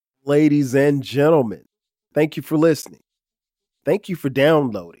Ladies and gentlemen, thank you for listening. Thank you for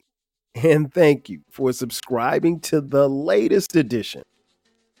downloading. And thank you for subscribing to the latest edition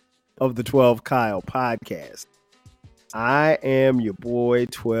of the 12 Kyle podcast. I am your boy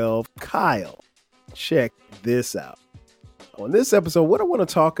 12 Kyle. Check this out. On this episode, what I want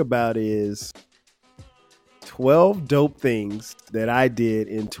to talk about is 12 dope things that I did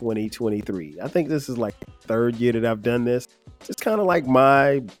in 2023. I think this is like the third year that I've done this. It's kind of like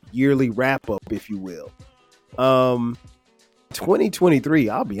my yearly wrap up, if you will. 2023,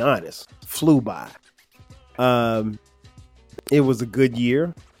 I'll be honest, flew by. It was a good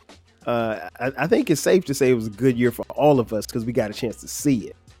year. I think it's safe to say it was a good year for all of us because we got a chance to see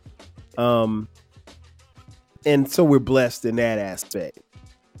it. And so we're blessed in that aspect.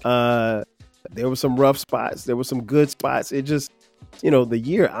 There were some rough spots. There were some good spots. It just, the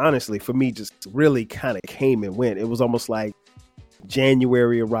year, honestly, for me, just really kind of came and went. It was almost like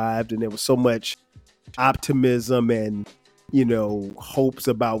January arrived and there was so much optimism and, hopes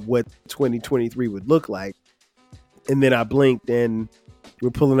about what 2023 would look like. And then I blinked and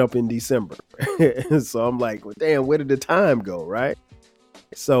we're pulling up in December. So I'm like, well, damn, where did the time go? Right.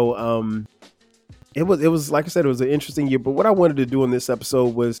 So it was, like I said, it was an interesting year. But what I wanted to do in this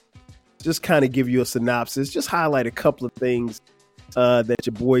episode was just kind of give you a synopsis, just highlight a couple of things that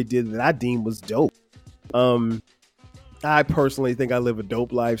your boy did that I deemed was dope. I personally think I live a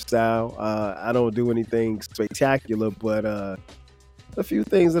dope lifestyle. I don't do anything spectacular, but a few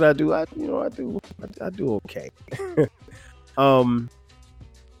things that I do, I do okay. One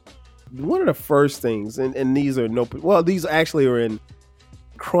of the first things, and these are these actually are in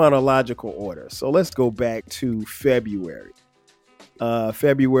chronological order. So let's go back to February.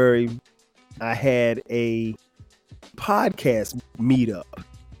 February, I had a podcast meetup.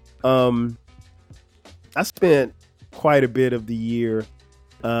 I spent quite a bit of the year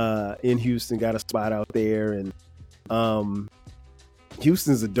in Houston, got a spot out there, and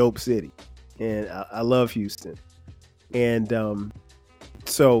Houston's a dope city, and I love Houston. And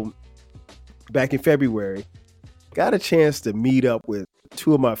so back in February, got a chance to meet up with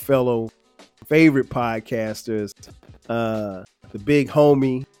two of my fellow favorite podcasters, the big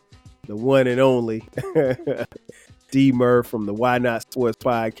homie, the one and only D Murph from the Why Not Sports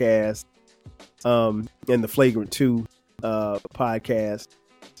podcast, and the Flagrant 2 podcast.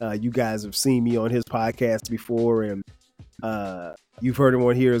 You guys have seen me on his podcast before, and you've heard him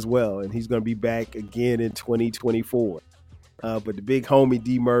on here as well, and he's going to be back again in 2024. But the big homie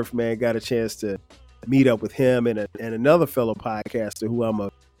D Murph, man, got a chance to meet up with him and another fellow podcaster who I'm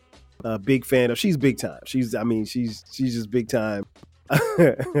a big fan of. She's big time. She's just big time.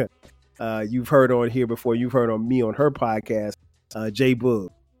 You've heard on here before. You've heard on me on her podcast, Jay Boog,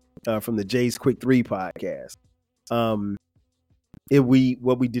 from the Jay's Quick 3 podcast. What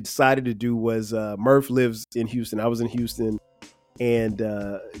we decided to do was Murph lives in Houston. I was in Houston, and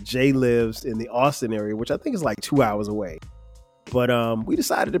Jay lives in the Austin area, which I think is like 2 hours away. But we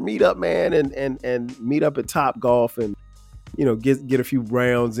decided to meet up, man, and meet up at Top Golf and get a few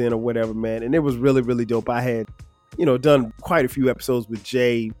rounds in or whatever, man. And it was really, really dope. I had done quite a few episodes with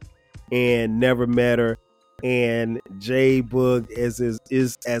Jay and never met her. And Jay Boog is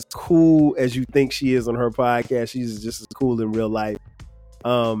as cool as you think she is on her podcast. She's just as cool in real life.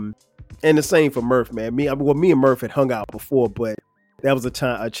 And the same for Murph, man. Me and Murph had hung out before, but that was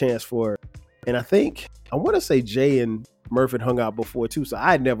a chance for, and I want to say Jay and Murph had hung out before too. So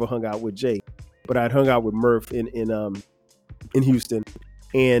I had never hung out with Jay, but I'd hung out with Murph in Houston,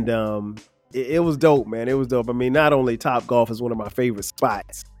 and it was dope, man. It was dope. I mean, not only Top Golf is one of my favorite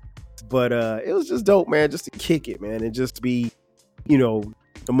spots, but it was just dope, man, just to kick it, man, and just be,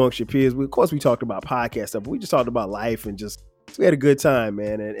 amongst your peers. Of course, we talked about podcast stuff, but we just talked about life and we had a good time,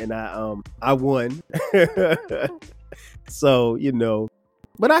 man. And I won. So,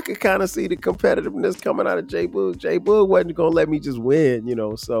 but I could kind of see the competitiveness coming out of Jay Boog. Jay Boog wasn't going to let me just win,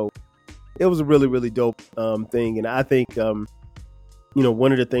 so it was a really, really dope thing. And I think,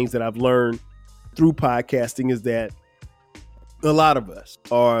 one of the things that I've learned through podcasting is that a lot of us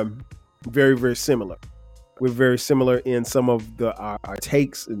are very, very similar. We're very similar in some of our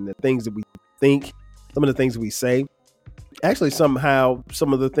takes and the things that we think, some of the things that we say. Actually, somehow,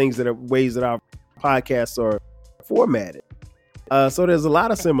 some of the things that are ways that our podcasts are formatted. So there's a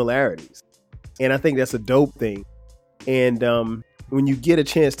lot of similarities. And I think that's a dope thing. And when you get a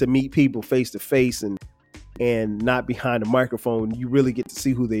chance to meet people face to face and not behind a microphone, you really get to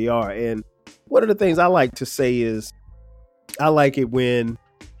see who they are. And one of the things I like to say is I like it when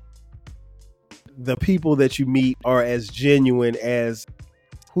the people that you meet are as genuine as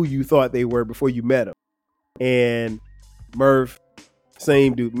who you thought they were before you met them. And Murph,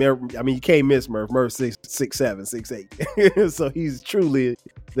 Same dude. I mean, you can't miss Murph. Murph's 6'7", 6'8". So he's truly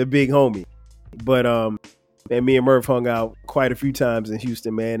the big homie. But and me and Murph hung out quite a few times in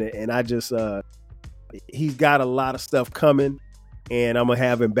Houston, man. And I just he's got a lot of stuff coming, and I'm gonna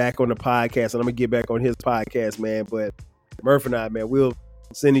have him back on the podcast, and I'm gonna get back on his podcast, man. But Murph and I, man, we'll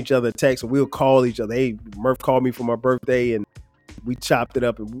send each other a text, or we'll call each other. Hey, Murph called me for my birthday, and we chopped it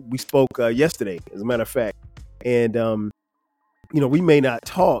up, and we spoke yesterday, as a matter of fact. And we may not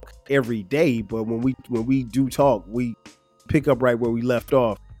talk every day, but when we do talk, we pick up right where we left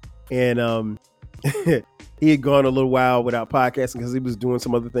off. And he had gone a little while without podcasting because he was doing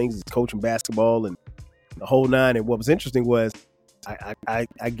some other things, he's coaching basketball and the whole nine. And what was interesting was I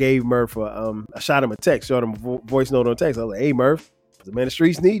gave Murph I shot him a text, showed him a voice note on text. I was like, hey, Murph, man, the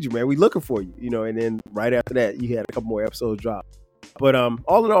streets need you, man. We looking for you, And then right after that, you had a couple more episodes drop. But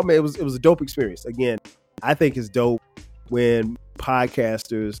all in all, man, it was a dope experience. Again, I think it's dope when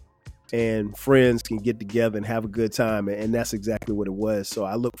podcasters and friends can get together and have a good time, and that's exactly what it was. So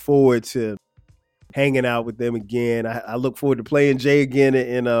I look forward to hanging out with them again. I look forward to playing Jay again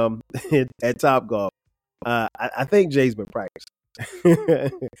in at Topgolf. I think Jay's been practicing.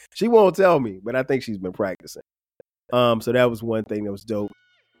 She won't tell me, but I think she's been practicing. So that was one thing that was dope.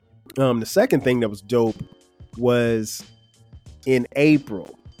 The second thing that was dope was in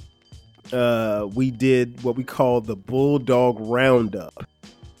April. We did what we call the Bulldog Roundup.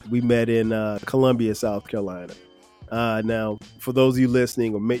 We met in Columbia, South Carolina. Now, for those of you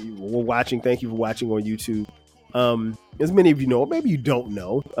listening or watching, thank you for watching on YouTube. As many of you know, or maybe you don't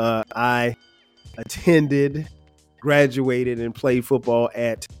know, I attended, graduated, and played football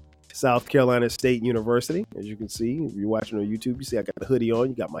at South Carolina State University. As you can see, if you're watching on YouTube, you see I got the hoodie on.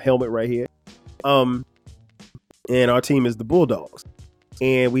 You got my helmet right here. And our team is the Bulldogs.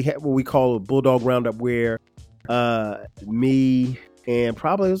 And we had what we call a Bulldog Roundup, where me and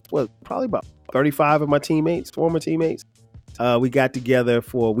probably about 35 of my former teammates, we got together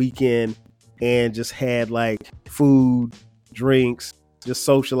for a weekend and just had like food, drinks, just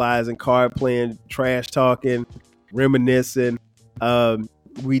socializing, card playing, trash talking, reminiscing.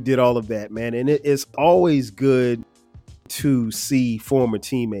 We did all of that, man. And it's always good to see former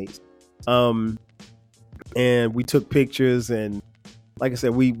teammates. And we took pictures, and like I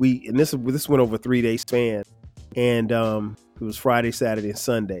said, and this went over a 3-day span, and it was Friday, Saturday, and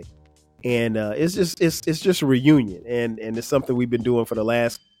Sunday. And it's just a reunion, and it's something we've been doing for the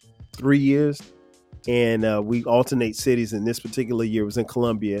last 3 years. And we alternate cities, and this particular year was in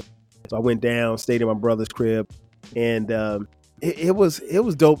Columbia. So I went down, stayed in my brother's crib, and it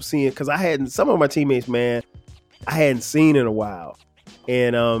was dope seeing, because some of my teammates, man, I hadn't seen in a while.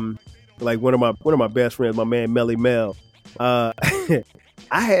 And like one of my best friends, my man Melly Mel, I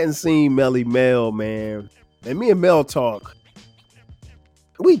hadn't seen Melly Mel, man. And me and Mel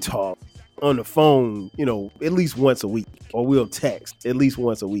we talk on the phone, at least once a week, or we'll text at least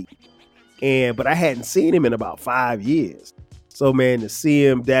once a week. But I hadn't seen him in about 5 years. So, man, to see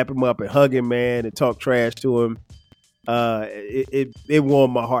him, dap him up and hug him, man, and talk trash to him, it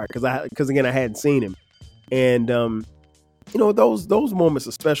warmed my heart, because again, I hadn't seen him. And those moments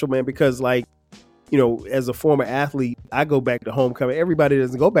are special, man, because as a former athlete, I go back to homecoming. Everybody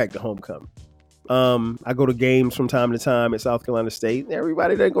doesn't go back to homecoming. I go to games from time to time at South Carolina State.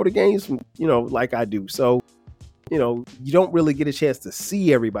 Everybody doesn't go to games from, like I do. So, you don't really get a chance to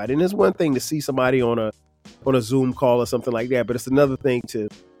see everybody. And it's one thing to see somebody on a Zoom call or something like that, but it's another thing to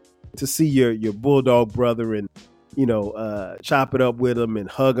see your Bulldog brother and, chop it up with them and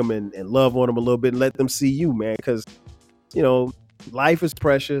hug them and love on them a little bit and let them see you, man. Because, life is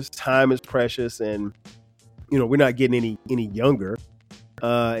precious, time is precious, and, we're not getting any younger.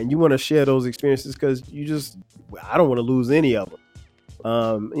 And you want to share those experiences, because I don't want to lose any of them.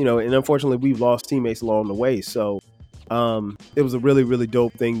 And unfortunately we've lost teammates along the way. So, it was a really, really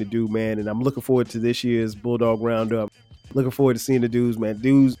dope thing to do, man. And I'm looking forward to this year's Bulldog Roundup. Looking forward to seeing the dudes, man.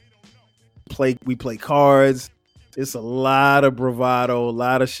 We play cards. It's a lot of bravado, a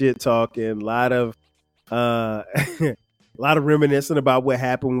lot of shit talking, a lot of reminiscing about what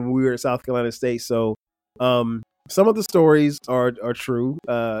happened when we were at South Carolina State. So, some of the stories are true.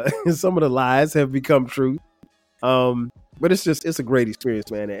 Some of the lies have become true. But it's a great experience,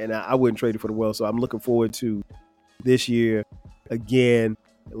 man. And I wouldn't trade it for the world. So I'm looking forward to this year again,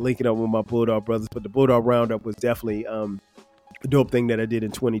 linking up with my Bulldog brothers. But the Bulldog Roundup was definitely a dope thing that I did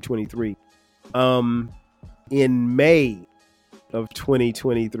in 2023. In May of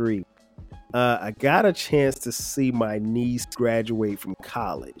 2023, I got a chance to see my niece graduate from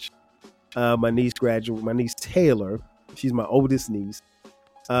college. My niece Taylor, she's my oldest niece.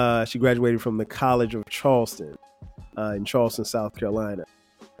 She graduated from the College of Charleston. in Charleston, South Carolina.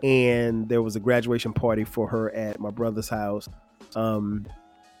 And there was a graduation party for her at my brother's house in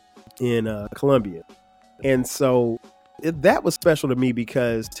Columbia. And so that was special to me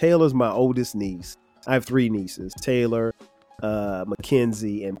because Taylor's my oldest niece. I have 3 nieces, Taylor,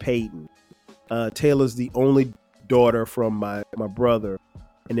 Mackenzie, and Peyton. Taylor's the only daughter from my brother.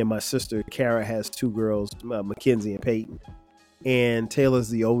 And then my sister, Kara, has 2 girls, Mackenzie and Peyton. And Taylor's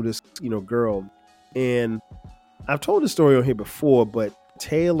the oldest, girl. And I've told this story on here before, but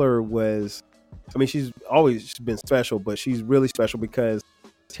Taylor she's always been special, but she's really special because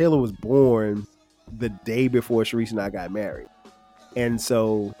Taylor was born the day before Sharice and I got married. And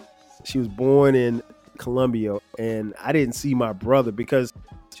so she was born in Columbia, and I didn't see my brother because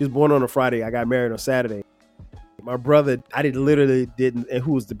she was born on a Friday. I got married on Saturday. My brother, literally didn't, and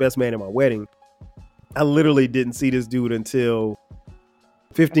who was the best man at my wedding, I literally didn't see this dude until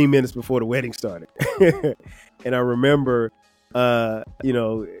 15 minutes before the wedding started. And I remember,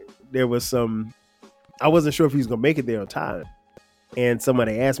 there was I wasn't sure if he was going to make it there on time. And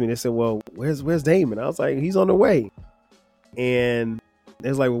somebody asked me, they said, well, where's Damon? I was like, he's on the way. And they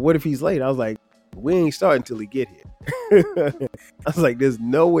was like, well, what if he's late? I was like, we ain't starting until he get here. I was like, there's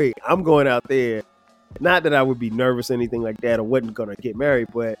no way I'm going out there. Not that I would be nervous or anything like that or wasn't going to get married,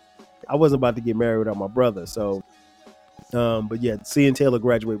 but I wasn't about to get married without my brother. So, but yeah, seeing Taylor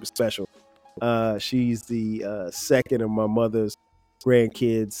graduate was special. She's the second of my mother's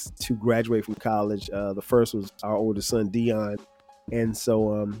grandkids to graduate from college. The first was our oldest son, Dion. And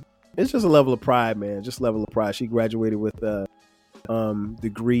so it's just a level of pride, man, just a level of pride. She graduated with a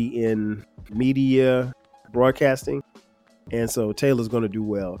degree in media broadcasting. And so Taylor's going to do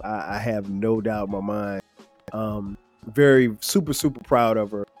well. I have no doubt in my mind. Very super, super proud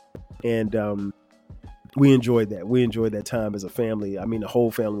of her. And we enjoyed that. We enjoyed that time as a family. I mean, the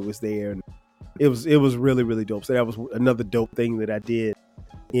whole family was there. And it was really, really dope. So that was another dope thing that I did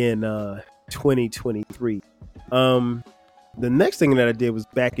in 2023. The next thing that I did was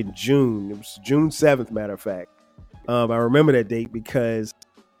back in June. It was June 7th, matter of fact. I remember that date because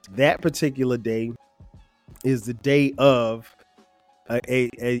that particular day is the day of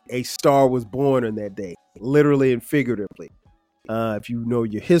a star was born on that day, literally and figuratively. If you know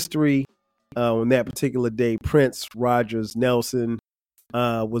your history, on that particular day, Prince Rogers Nelson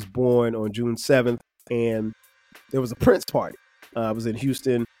was born on June 7th, and there was a Prince party. I was in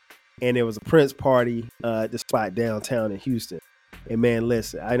Houston, and there was a Prince party at the spot downtown in Houston. And man,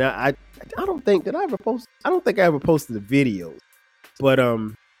 listen, I don't think that I ever posted. I don't think I ever posted the videos, but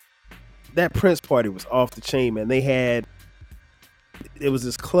that Prince party was off the chain, man. It was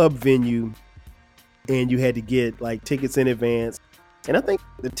this club venue, and you had to get like tickets in advance. And I think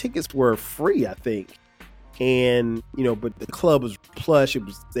the tickets were free, I think. And, but the club was plush. It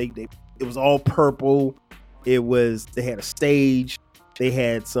was it was all purple. They had a stage. They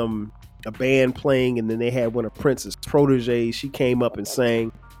had a band playing, and then they had one of Prince's proteges. She came up and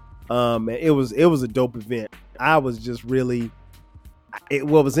sang. And it was a dope event. I was just really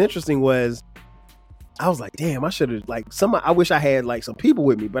what was interesting was I was like, damn, I should have I wish I had some people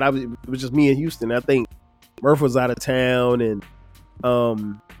with me, but it was just me in Houston. I think Murph was out of town, and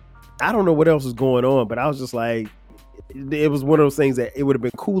I don't know what else was going on, but I was just like, it was one of those things that it would have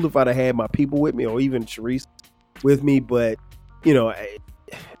been cool if I'd have had my people with me or even Sharice with me. But,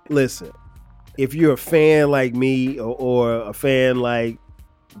 listen, if you're a fan like me or a fan like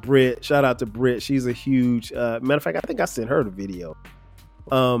Britt, shout out to Britt. She's a huge, matter of fact, I think I sent her the video.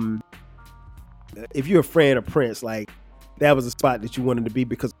 If you're a fan of Prince, that was a spot that you wanted to be,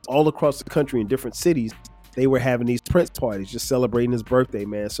 because all across the country in different cities, they were having these Prince parties, just celebrating his birthday,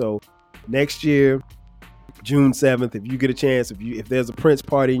 man. So next year, June 7th, if you get a chance, if there's a Prince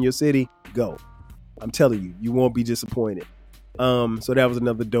party in your city, go. I'm telling you, you won't be disappointed. So that was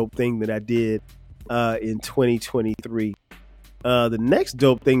another dope thing that I did in 2023. The next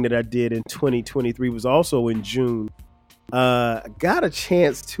dope thing that I did in 2023 was also in June. I got a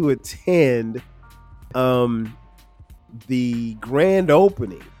chance to attend the grand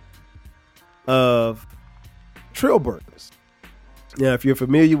opening of Trill Burgers. Now, if you're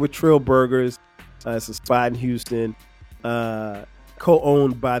familiar with Trill Burgers, it's a spot in Houston,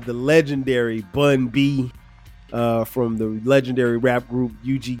 co-owned by the legendary Bun B from the legendary rap group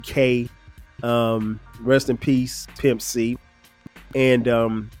UGK. Rest in peace, Pimp C. And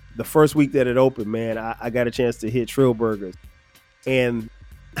the first week that it opened, man, I got a chance to hit Trill Burgers. And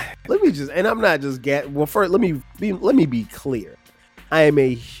let me be clear. I am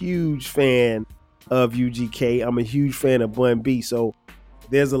a huge fan of UGK. I'm a huge fan of Bun B. So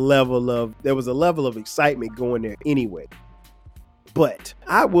there was a level of excitement going there anyway. But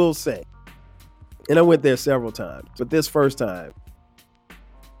I will say, and I went there several times, but this first time,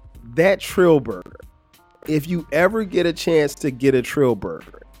 that Trill Burger, if you ever get a chance to get a Trill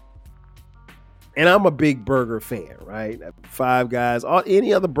Burger, and I'm a big burger fan, right? Five Guys,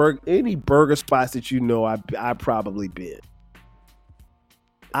 any burger spots that you know, I've probably been.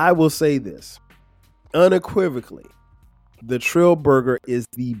 I will say this unequivocally: the Trill Burger is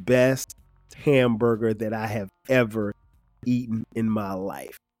the best hamburger that I have ever eaten in my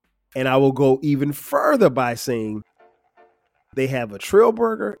life. And I will go even further by saying they have a Trill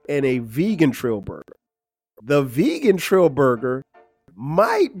Burger and a vegan Trill Burger. The vegan Trill Burger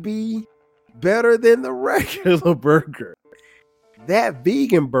might be better than the regular burger. That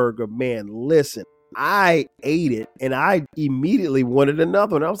vegan burger, man, listen, I ate it and I immediately wanted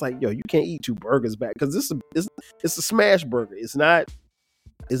another one. I was like, yo, you can't eat two burgers back, because it's a smash burger. It's not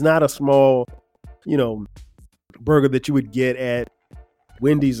a small, burger that you would get at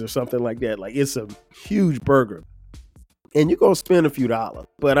Wendy's or something like that. Like, it's a huge burger, and you're gonna spend a few dollars.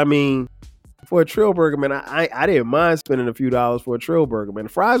 But I mean, for a Trill Burger, man, I didn't mind spending a few dollars for a Trill Burger, man. The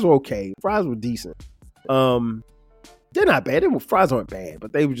fries were okay. Fries were decent. They're not bad. Fries aren't bad,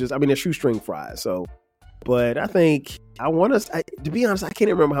 but they were just, they're shoestring fries. So, but I think to be honest, I can't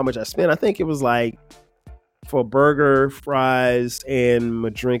remember how much I spent. I think it was like, for burger, fries, and my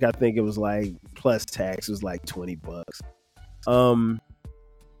drink, I think it was like, plus tax, it was like $20.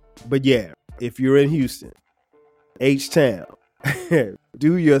 But yeah, if you're in Houston, H-Town,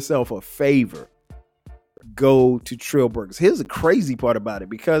 do yourself a favor. Go to Trill Burgers. Here's the crazy part about it,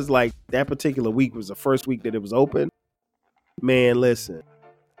 because like that particular week was the first week that it was open. Man, listen,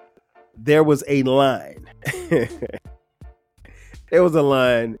 there was a line. There was a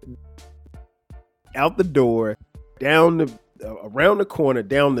line out the door, around the corner,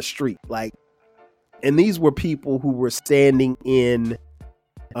 down the street. Like, and these were people who were standing in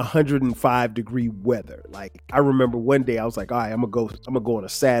 105-degree weather. Like, I remember one day I was like, all right, I'm gonna go on a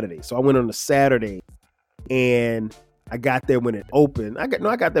Saturday. So I went on a Saturday, and I got there when it opened. I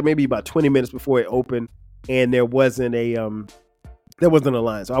got there maybe about 20 minutes before it opened, and there wasn't a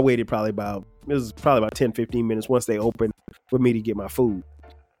line. So I waited probably about 10, 15 minutes once they opened for me to get my food.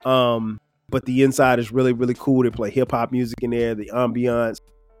 But the inside is really, really cool. They play hip hop music in there, the ambiance.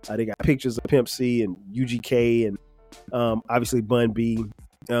 They got pictures of Pimp C and UGK and obviously Bun B.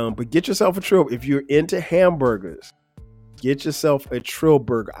 But get yourself a Trill. If you're into hamburgers, get yourself a Trill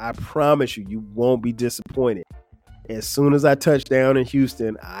Burger. I promise you won't be disappointed. As soon as I touch down in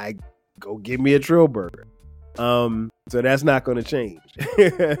Houston, I go get me a Trill Burger. So that's not going to change.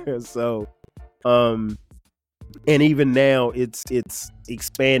 So, and even now it's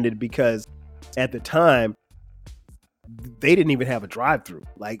expanded, because at the time they didn't even have a drive-through.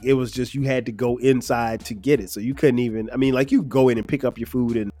 Like, it was just, you had to go inside to get it. So you couldn't even, like, you go in and pick up your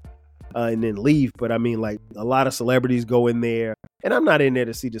food and then leave. But like, a lot of celebrities go in there, and I'm not in there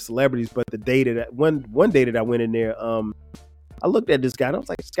to see the celebrities, but the day that one day that I went in there, I looked at this guy and I was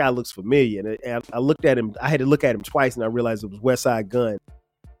like, this guy looks familiar. And I looked at him. I had to look at him twice, and I realized it was Westside Gunn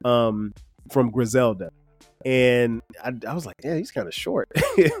from Griselda. And I was like, yeah, he's kind of short.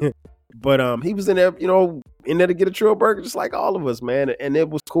 But he was in there, in there to get a Trill Burger, just like all of us, man. And it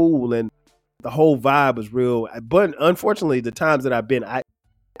was cool, and the whole vibe was real. But unfortunately, the times that I've been, I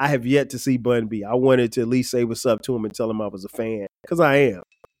have yet to see Bun B. I wanted to at least say what's up to him and tell him I was a fan, because I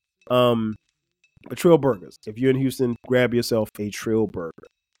am. But Trill Burgers, if you're in Houston, grab yourself a Trill Burger.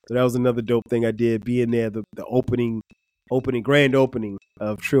 So that was another dope thing I did, being there, the grand opening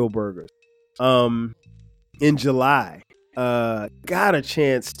of Trill Burgers. In July, got a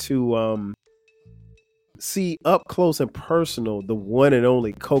chance to see up close and personal the one and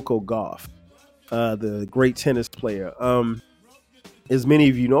only Coco Gauff, the great tennis player. As many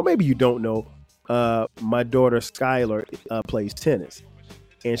of you know, maybe you don't know, my daughter Skylar plays tennis.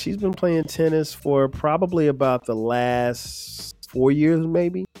 And she's been playing tennis for probably about the last 4 years,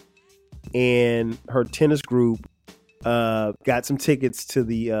 maybe. And her tennis group got some tickets to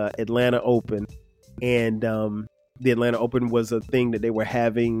the Atlanta Open. And the Atlanta Open was a thing that they were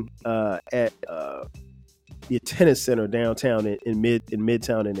having at the tennis center downtown in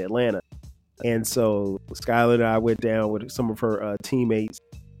Midtown in Atlanta. And so Skylar and I went down with some of her teammates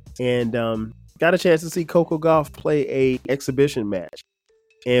and got a chance to see Coco Gauff play a exhibition match.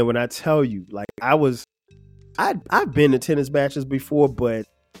 And when I tell you, like, I've been to tennis matches before, but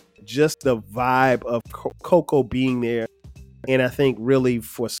just the vibe of Coco being there, and I think really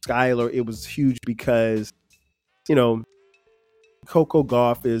for Skylar, it was huge because, Coco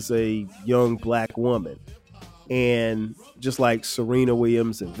Gauff is a young black woman, and just like Serena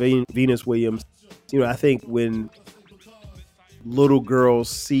Williams and Venus Williams, I think when little girls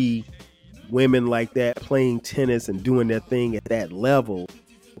see women like that playing tennis and doing their thing at that level,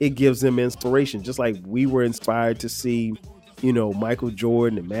 it gives them inspiration. Just like we were inspired to see, Michael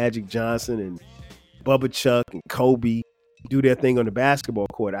Jordan and Magic Johnson and Bubba Chuck and Kobe do their thing on the basketball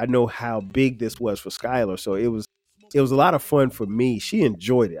court. I know how big this was for Skylar. So it was a lot of fun for me. She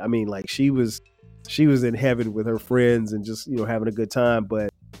enjoyed it. I mean, like she was in heaven with her friends and just, having a good time.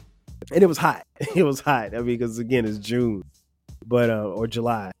 And it was hot. It was hot. I mean, because again, it's June, or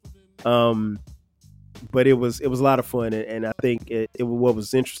July. But it was a lot of fun. And I think what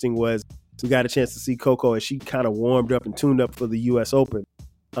was interesting was we got a chance to see Coco as she kind of warmed up and tuned up for the U.S. Open,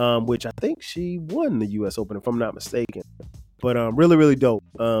 which I think she won the U.S. Open, if I'm not mistaken. But really, really dope.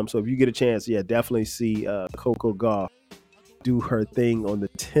 So if you get a chance, definitely see Coco Gauff do her thing on the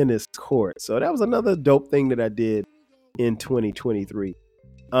tennis court. So that was another dope thing that I did in 2023.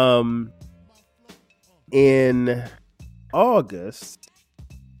 In August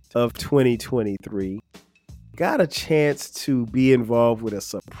of 2023, got a chance to be involved with a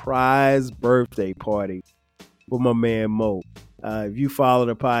surprise birthday party with my man Mo. If you follow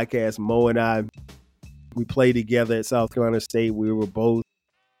the podcast, Mo and I, we played together at South Carolina State. We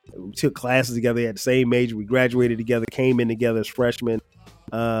took classes together, had the same major. We graduated together, came in together as freshmen.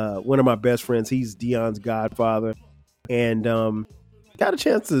 One of my best friends, he's Dion's godfather. And got a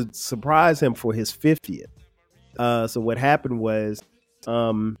chance to surprise him for his 50th. So what happened was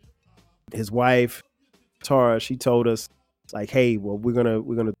his wife, Tara, she told us, like, hey, well, we're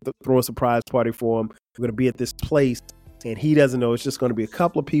gonna throw a surprise party for him. We're gonna be at this place, and he doesn't know. It's just gonna be a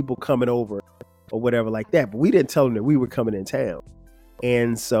couple of people coming over or whatever like that. But we didn't tell him that we were coming in town.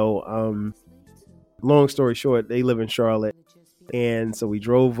 And so, long story short, they live in Charlotte. And so we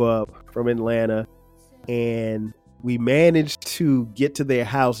drove up from Atlanta and we managed to get to their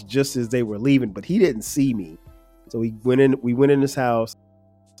house just as they were leaving, but he didn't see me. So we went in his house,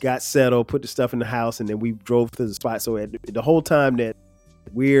 got settled, put the stuff in the house, and then we drove to the spot. So the whole time that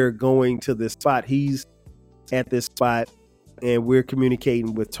we're going to this spot, he's at this spot and we're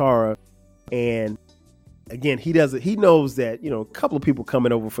communicating with Tara. And again, he knows that, a couple of people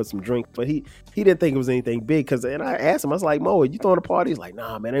coming over for some drinks, but he didn't think it was anything big. And I asked him, I was like, Mo, are you throwing a party? He's like,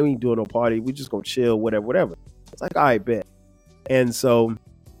 nah, man, I ain't doing no party. We just gonna chill, whatever. It's like, all right, bet. And so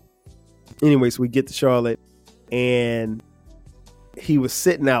anyways, we get to Charlotte and he was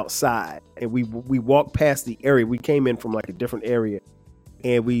sitting outside and we walked past the area. We came in from like a different area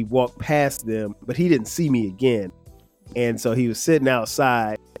and we walked past them, but he didn't see me again. And so he was sitting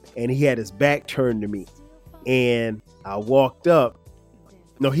outside and he had his back turned to me. And I walked up.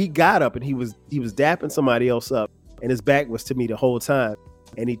 No, he got up and he was dapping somebody else up and his back was to me the whole time.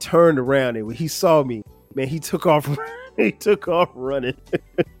 And he turned around and when he saw me, man, he took off running.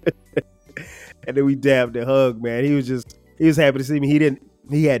 And then we dabbed and hugged, man. He was happy to see me.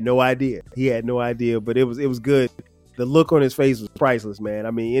 He had no idea. But it was good. The look on his face was priceless, man.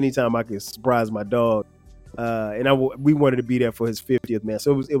 I mean, anytime I could surprise my dog, we wanted to be there for his 50th, man.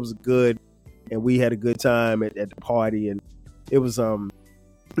 So it was good, and we had a good time at the party, and it was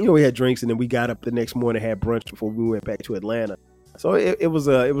we had drinks, and then we got up the next morning, had brunch before we went back to Atlanta. So it was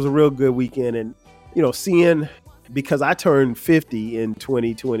a real good weekend, and seeing, because I turned 50 in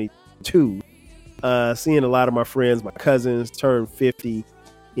 2022, seeing a lot of my friends, my cousins turn 50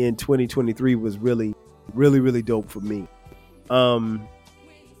 in 2023 was really, really, really dope for me.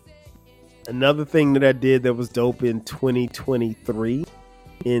 Another thing that I did that was dope in 2023,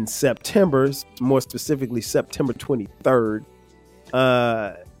 in September, more specifically September 23rd,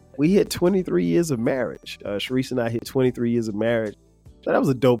 we hit 23 years of marriage. Sharice and I hit 23 years of marriage. So that was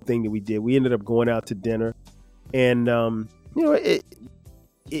a dope thing that we did. We ended up going out to dinner. And, I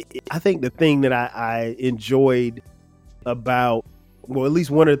think the thing that I enjoyed about, well, at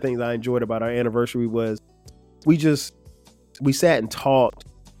least one of the things I enjoyed about our anniversary was we sat and talked.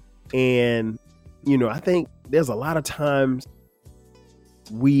 And, I think there's a lot of times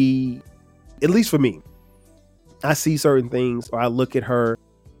at least for me, I see certain things or I look at her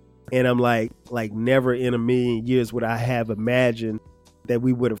and I'm like never in a million years would I have imagined that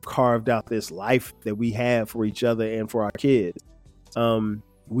we would have carved out this life that we have for each other and for our kids.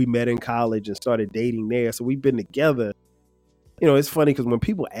 We met in college and started dating there. So we've been together. It's funny because when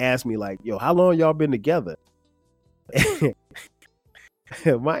people ask me like, yo, how long y'all been together?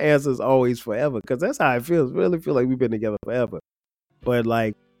 My answer is always forever, because that's how it feels. Really feel like we've been together forever. But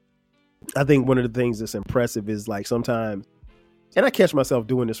like, I think one of the things that's impressive is like sometimes, and I catch myself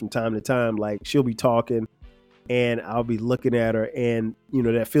doing this from time to time, like she'll be talking and I'll be looking at her and,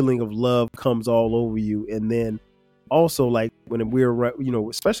 that feeling of love comes all over you. And then also like when we're,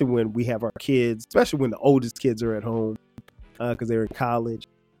 especially when we have our kids, especially when the oldest kids are at home, because they're in college,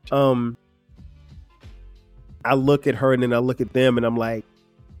 I look at her and then I look at them and I'm like,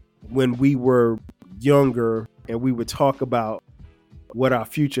 when we were younger and we would talk about what our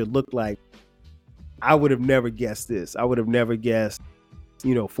future looked like, I would have never guessed this. I would have never guessed,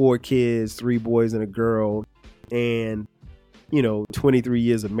 4 kids, 3 boys and a girl, and, 23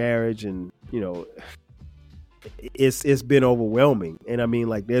 years of marriage. And, it's been overwhelming. And I mean,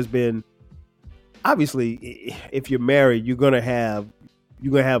 like, there's been, obviously, if you're married, you're going to have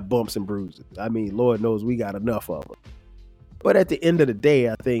bumps and bruises. I mean, Lord knows we got enough of them. But at the end of the day,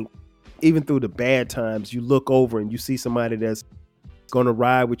 I think even through the bad times, you look over and you see somebody that's going to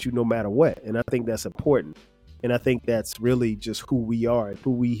ride with you no matter what. And I think that's important. And I think that's really just who we are and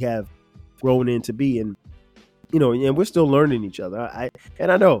who we have grown into be. And, and we're still learning each other.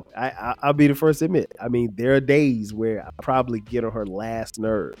 I'll be the first to admit, I mean, there are days where I probably get on her last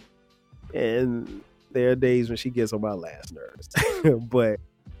nerve. And there are days when she gets on my last nerves. But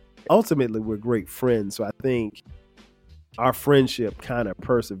ultimately, we're great friends. So I think our friendship kind of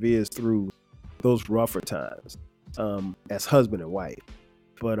perseveres through those rougher times as husband and wife.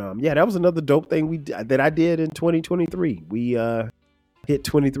 But that was another dope thing that I did in 2023. We hit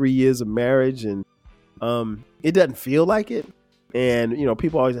 23 years of marriage, and it doesn't feel like it. And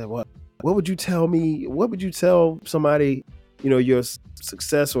people always say, "Well, what would you tell me? What would you tell somebody? Your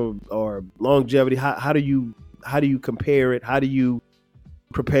success or longevity? How do you compare it? How do you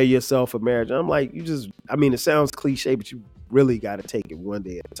prepare yourself for marriage?" And I'm like, it sounds cliche, but you really got to take it one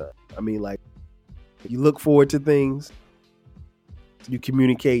day at a time. I mean, like, you look forward to things, you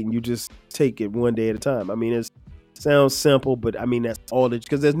communicate, and you just take it one day at a time. I mean, it sounds simple, but I mean, that's all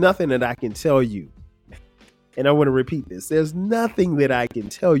because there's nothing that I can tell you. And I want to repeat this. There's nothing that I can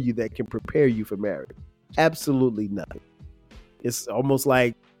tell you that can prepare you for marriage. Absolutely nothing. It's almost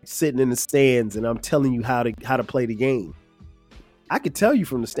like sitting in the stands and I'm telling you how to play the game. I could tell you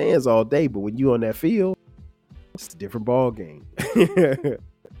from the stands all day, but when you're on that field, it's a different ball game.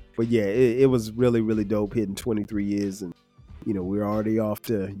 But yeah, it was really, really dope hitting 23 years, and we're already off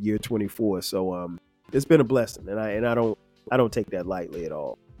to year 24. So it's been a blessing, and I don't take that lightly at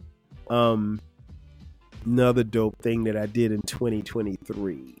all. Another dope thing that I did in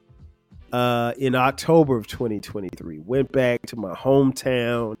 2023. In October of 2023, went back to my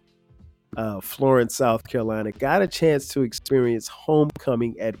hometown, Florence, South Carolina. Got a chance to experience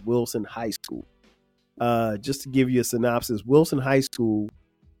homecoming at Wilson High School. Just to give you a synopsis, Wilson High School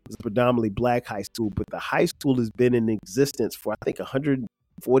is a predominantly black high school, but the high school has been in existence for, I think,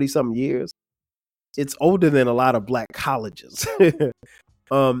 140 something years. It's older than a lot of black colleges.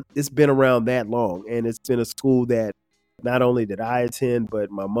 It's been around that long, and it's been a school that not only did I attend,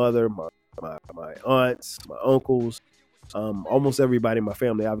 but my mother, my aunts, my uncles, almost everybody in my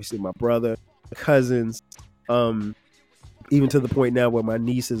family, obviously my brother, cousins, even to the point now where my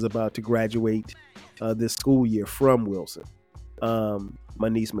niece is about to graduate this school year from Wilson, my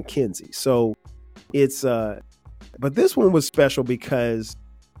niece Mackenzie. So it's, but this one was special because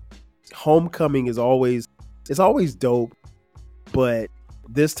homecoming is always dope, but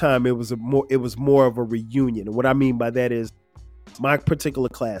this time it was more of a reunion. And what I mean by that is my particular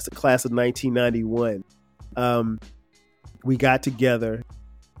class, the class of 1991, we got together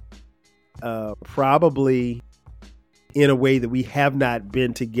probably in a way that we have not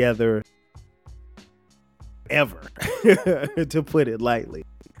been together ever, to put it lightly.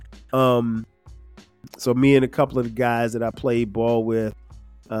 So me and a couple of the guys that I played ball with,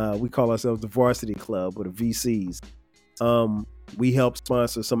 we call ourselves the Varsity Club, or the VCs. We helped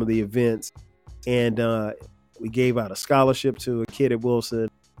sponsor some of the events, and we gave out a scholarship to a kid at Wilson.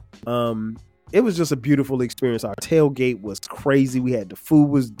 It was just a beautiful experience. Our tailgate was crazy. The food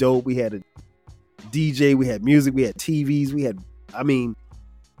was dope. We had a DJ, we had music, we had TVs,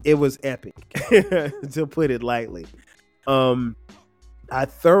 it was epic, to put it lightly. I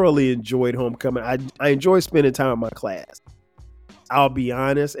thoroughly enjoyed homecoming. I enjoyed spending time with my class. I'll be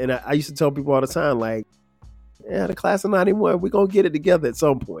honest, and I used to tell people all the time, like, yeah, the class of 91, we're going to get it together at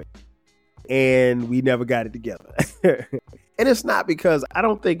some point. And we never got it together. And it's not because, I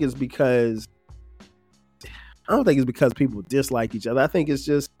don't think it's because people dislike each other. I think it's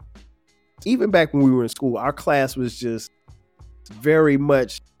just, even back when we were in school, our class was just very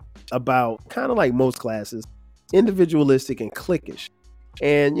much about, kind of like most classes, individualistic and cliquish.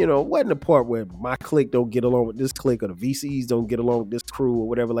 And, wasn't the part where my clique don't get along with this clique, or the VCs don't get along with this crew, or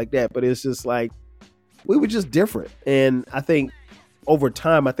whatever like that. But it's just like, we were just different. And I think over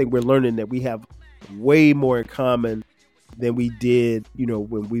time, we're learning that we have way more in common than we did,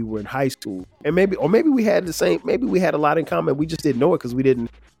 when we were in high school. And maybe we had a lot in common. We just didn't know it because we didn't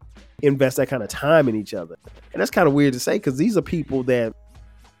invest that kind of time in each other. And that's kind of weird to say, because these are people that,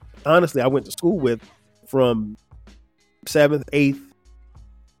 honestly, I went to school with from 7th, 8th,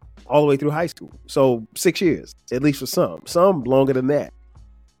 all the way through high school. So 6 years, at least for some longer than that.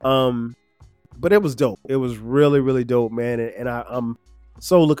 But it was dope. It was really, really dope, man. And I'm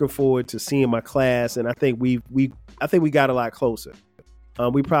so looking forward to seeing my class. And I think we got a lot closer.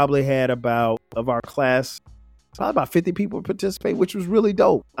 We probably had about 50 people participate, which was really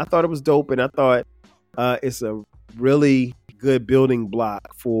dope. I thought it was dope, and I thought it's a really good building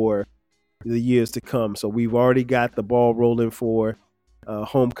block for the years to come. So we've already got the ball rolling for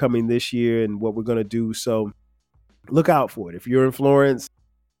homecoming this year and what we're going to do. So look out for it. If you're in Florence,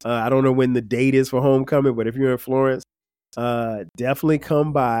 I don't know when the date is for homecoming, but if you're in Florence, definitely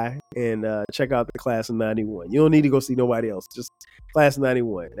come by and check out the class of 91. You don't need to go see nobody else. Just class of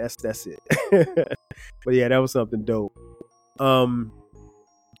 91. That's it. But yeah, that was something dope.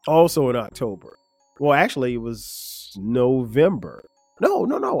 Also in October. Well, actually, it was November.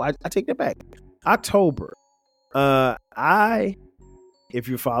 No. I take that back. October. If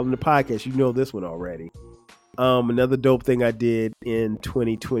you're following the podcast, you know this one already. Another dope thing I did in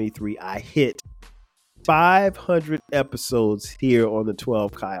 2023, I hit 500 episodes here on the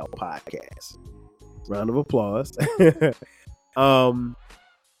 12 Kyle podcast. Round of applause.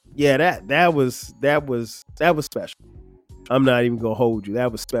 Yeah, that was special. I'm not even gonna hold you.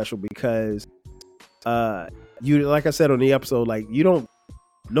 That was special because you, like I said on the episode, like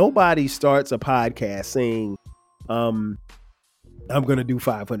nobody starts a podcast saying I'm gonna do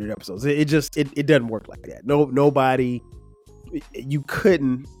 500 episodes. It doesn't work like that. Nobody, you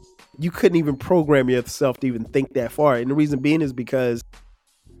couldn't even program yourself to even think that far. And the reason being is because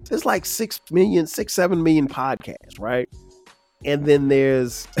there's like 7 million podcasts, right? And then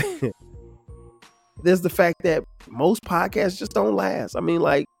there's the fact that most podcasts just don't last. I mean,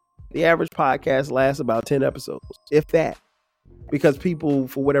 like the average podcast lasts about 10 episodes, if that, because people,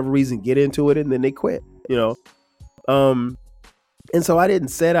 for whatever reason, get into it and then they quit, and so I didn't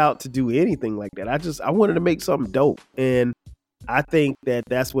set out to do anything like that. I wanted to make something dope. And I think that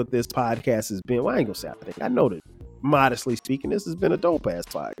that's what this podcast has been. Well, I ain't gonna say I think. I know that, modestly speaking, this has been a dope ass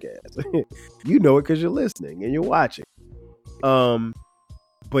podcast. You know it because you're listening and you're watching.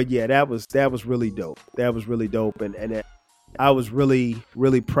 But yeah, that was really dope. That was really dope. And I was really,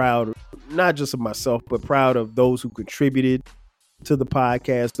 really proud, not just of myself, but proud of those who contributed to the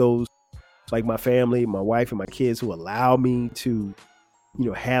podcast, those like my family, my wife and my kids who allow me to,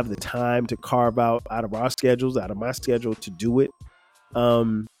 have the time to carve out of our schedules, out of my schedule to do it.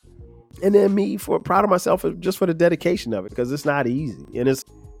 And then me proud of myself just for the dedication of it, because it's not easy. And it's,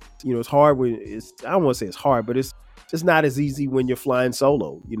 it's hard I don't want to say it's hard, but it's not as easy when you're flying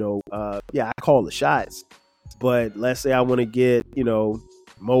solo. I call the shots, but let's say I want to get,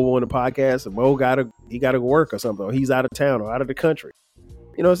 Mo on the podcast and Mo he got to work or something, or he's out of town or out of the country.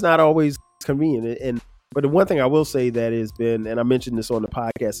 It's not always convenient. But the one thing I will say that has been, and I mentioned this on the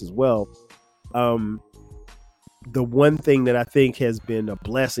podcast as well, the one thing that I think has been a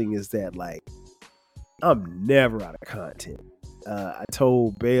blessing is that, like, I'm never out of content. I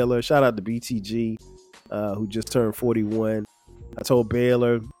told Baylor, shout out to BTG, who just turned 41. I told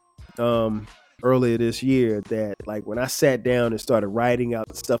Baylor earlier this year that, like, when I sat down and started writing out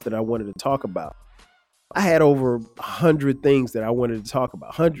the stuff that I wanted to talk about, I had over 100 things that I wanted to talk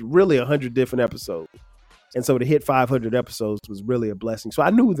about, 100 different episodes. And so to hit 500 episodes was really a blessing. So I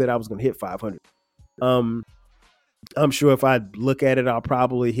knew that I was going to hit 500. I'm sure if I look at it, I'll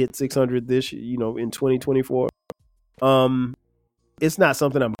probably hit 600 this year, in 2024. It's not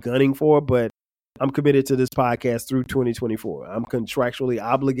something I'm gunning for, but I'm committed to this podcast through 2024. I'm contractually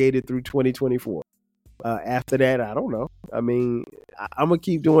obligated through 2024. After that, I don't know. I mean, I'm going to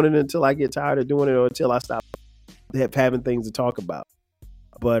keep doing it until I get tired of doing it or until I stop having things to talk about.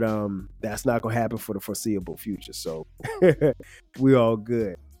 But that's not going to happen for the foreseeable future. So we're all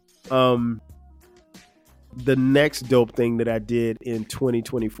good. The next dope thing that I did in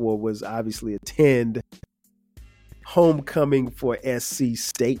 2024 was obviously attend homecoming for SC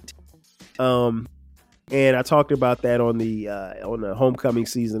State. And I talked about that on the homecoming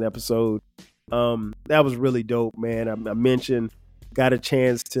season episode. That was really dope, man. I mentioned, got a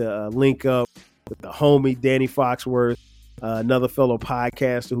chance to link up with the homie Danny Foxworth, another fellow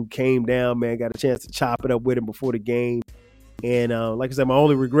podcaster who came down, man. Got a chance to chop it up with him before the game. And like I said, my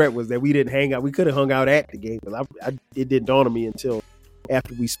only regret was that we didn't hang out. We could have hung out at the game, but it didn't dawn on me until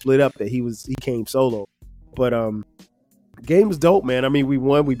after we split up that he came solo. But game was dope, man. I mean, we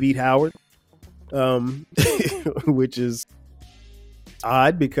won. We beat Howard, which is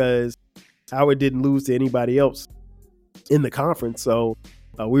odd because Howard didn't lose to anybody else in the conference, so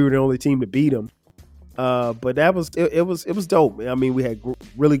we were the only team to beat them. But it was dope. I mean, we had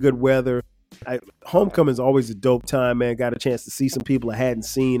really good weather. Homecoming is always a dope time, man. Got a chance to see some people I hadn't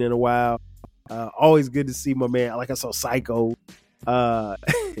seen in a while. Always good to see my man. Like I saw Psycho.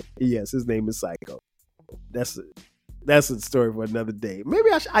 Yes, his name is Psycho. That's a story for another day. Maybe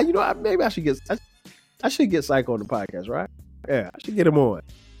I should get Psycho on the podcast, right? Yeah, I should get him on.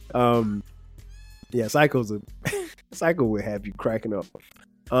 Yeah, Psycho would have you cracking up.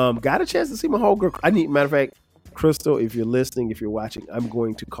 Got a chance to see my whole girl. Matter of fact, Crystal, if you're listening, if you're watching, I'm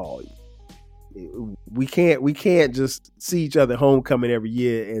going to call you. We can't just see each other homecoming every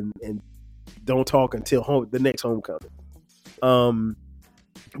year and don't talk until the next homecoming.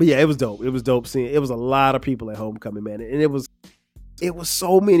 But yeah, it was dope. It was dope seeing. It was a lot of people at homecoming, man, and it was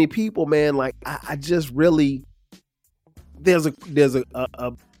so many people, man. Like I just really there's a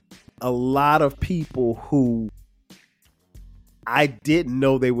lot of people who I didn't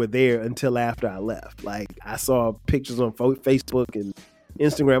know they were there until after I left. Like I saw pictures on Facebook and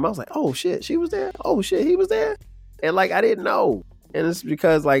Instagram. I was like, oh shit, she was there. Oh shit, he was there. And like, I didn't know. And it's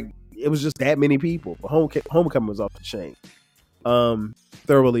because like, it was just that many people. Homecoming was off the chain.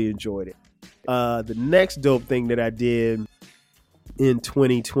 Thoroughly enjoyed it. The next dope thing that I did in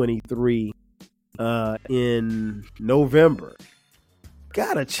 2023, in November,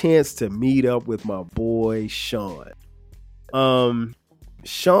 got a chance to meet up with my boy, Sean.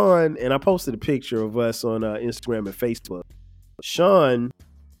 Sean, and I posted a picture of us on Instagram and Facebook. Sean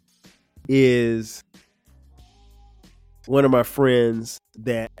is one of my friends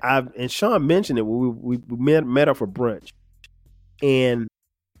that and Sean mentioned it when we met up for brunch. And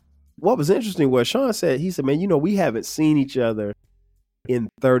what was interesting was Sean said, he said, man, we haven't seen each other in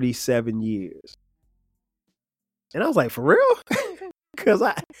 37 years. And I was like, for real? Because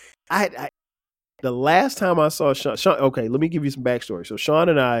I the last time I saw Sean, okay, let me give you some backstory. So Sean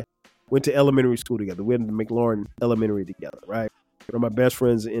and I went to elementary school together. We went to McLaurin Elementary together, right? One of my best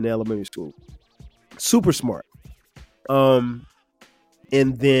friends in elementary school. Super smart. And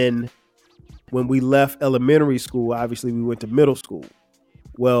then when we left elementary school, obviously we went to middle school.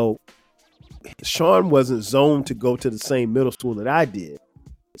 Well, Sean wasn't zoned to go to the same middle school that I did.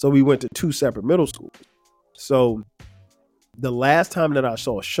 So we went to two separate middle schools. So the last time that I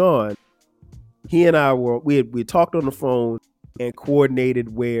saw Sean, he and I we talked on the phone and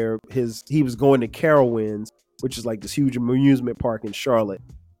coordinated where he was going to Carowinds, which is like this huge amusement park in Charlotte.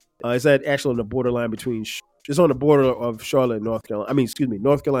 It's actually on the borderline between, it's on the border of Charlotte and North Carolina.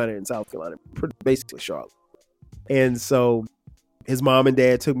 North Carolina and South Carolina, basically Charlotte. And so his mom and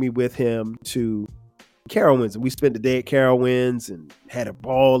dad took me with him to Carowinds, and we spent the day at Carowinds and had a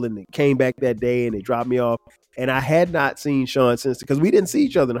ball, and they came back that day and they dropped me off. And I had not seen Sean since, because we didn't see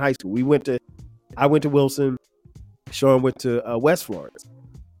each other in high school. I went to Wilson, Sean went to West Florence,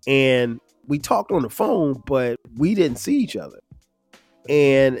 and we talked on the phone, but we didn't see each other.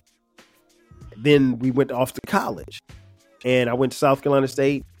 And then we went off to college, and I went to South Carolina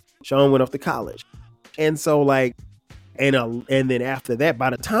State. Sean went off to college. And so like, and then after that, by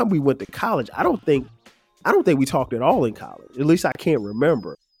the time we went to college, I don't think we talked at all in college. At least I can't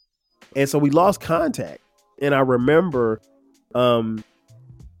remember. And so we lost contact. And I remember,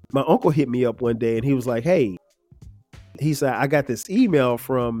 my uncle hit me up one day and he was like, hey, he said, I got this email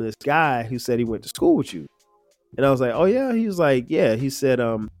from this guy who said he went to school with you. And I was like, oh yeah. He was like, yeah. He said,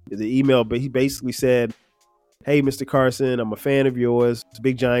 the email, but he basically said, hey, Mr. Carson, I'm a fan of yours. A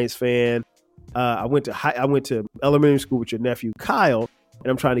big Giants fan. I went to elementary school with your nephew, Kyle,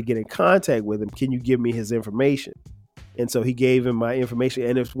 and I'm trying to get in contact with him. Can you give me his information? And so he gave him my information.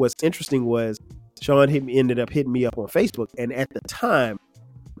 And what's interesting was Sean ended up hitting me up on Facebook. And at the time,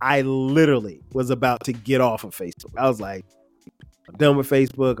 I literally was about to get off of Facebook. I was like, I'm done with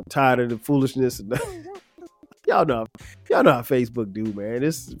Facebook. I'm tired of the foolishness. Y'all know how Facebook do, man.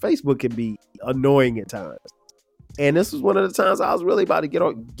 Facebook can be annoying at times. And this was one of the times I was really about to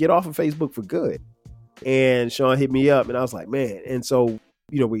get off of Facebook for good. And Sean hit me up and I was like, man. And so,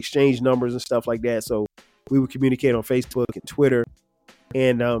 we exchanged numbers and stuff like that. So we would communicate on Facebook and Twitter.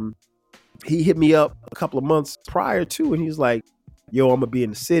 And he hit me up a couple of months prior to, and he was like, yo, I'm going to be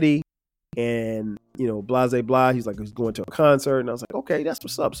in the city. And, blah, blah, blah. He's like, he's going to a concert. And I was like, okay, that's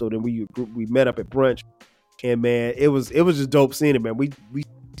what's up. So then we met up at brunch. And man, it was just dope seeing it, man. We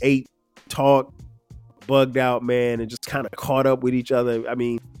ate, talked, bugged out, man, and just kind of caught up with each other. I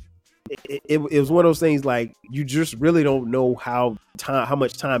mean, it was one of those things like you just really don't know how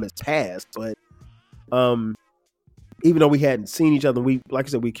much time has passed. But even though we hadn't seen each other, like I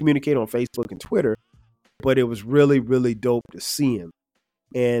said, we communicate on Facebook and Twitter. But it was really, really dope to see him.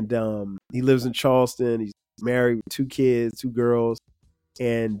 And he lives in Charleston. He's married with 2 kids, 2 girls,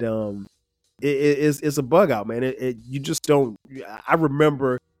 and it's a bug out, man. You just don't. I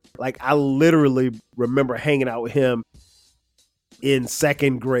remember Like, I literally remember hanging out with him in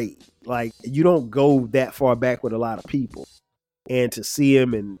second grade. Like, you don't go that far back with a lot of people. And to see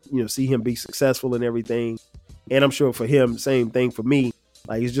him and, see him be successful and everything. And I'm sure for him, same thing for me.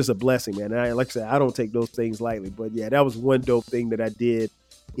 Like, it's just a blessing, man. And like I said, I don't take those things lightly. But yeah, that was one dope thing that I did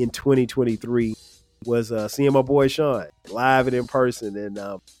in 2023 was seeing my boy Sean live and in person. And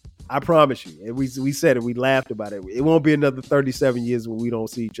I promise you, and we said it, we laughed about it. It won't be another 37 years when we don't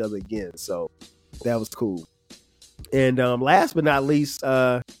see each other again. So that was cool. And last but not least,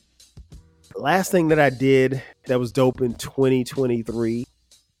 last thing that I did that was dope in 2023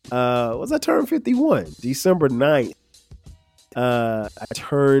 was I turned 51. December 9th, I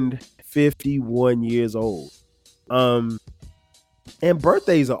turned 51 years old. And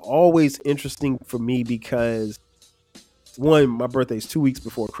birthdays are always interesting for me because, one, my birthday is 2 weeks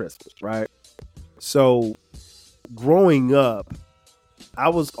before Christmas, right? So growing up, I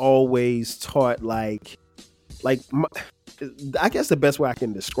was always taught I guess the best way I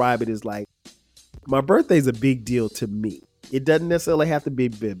can describe it is like, my birthday is a big deal to me. It doesn't necessarily have to be a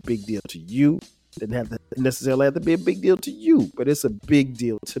big deal to you. It doesn't necessarily have to be a big deal to you, but it's a big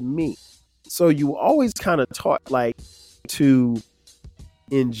deal to me. So you always kind of taught like to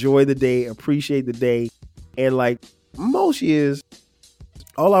enjoy the day, appreciate the day. And like most years,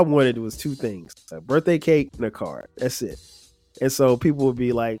 all I wanted was two things: a birthday cake and a card. That's it. And so people would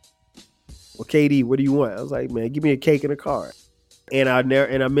be like, well, KD, what do you want? I was like, man, give me a cake and a card. And I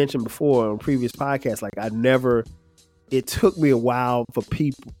mentioned before on previous podcasts, like it took me a while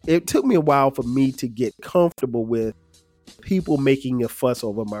for me to get comfortable with people making a fuss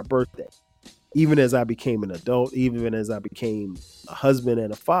over my birthday. Even as I became an adult, even as I became a husband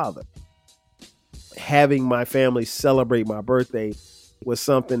and a father, having my family celebrate my birthday was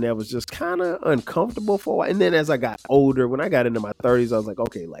something that was just kind of uncomfortable for a while. And then as I got older, when I got into my 30s, I was like,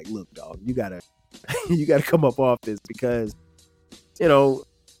 okay, like, look, dog, you gotta come up off this because,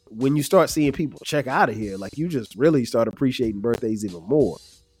 when you start seeing people check out of here, like you just really start appreciating birthdays even more.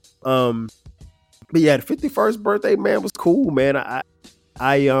 But yeah, the 51st birthday, man, was cool, man. I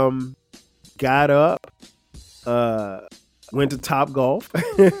got up, went to Top Golf,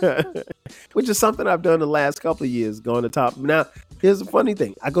 which is something I've done the last couple of years, going to Top. Now, here's the funny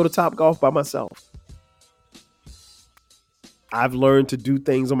thing. I go to Top Golf by myself. I've learned to do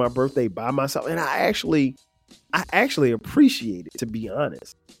things on my birthday by myself, and I actually appreciate it, to be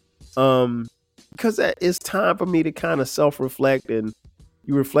honest. Because it's time for me to kind of self-reflect, and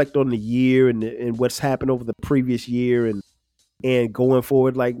you reflect on the year and what's happened over the previous year and going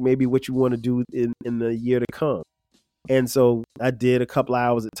forward, like maybe what you want to do in the year to come. And so I did a couple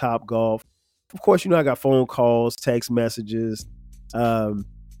hours at Top Golf. Of course, I got phone calls, text messages,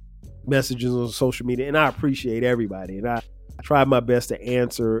 messages on social media, and I appreciate everybody. And I tried my best to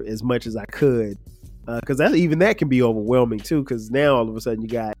answer as much as I could. Because that can be overwhelming too. Because now all of a sudden you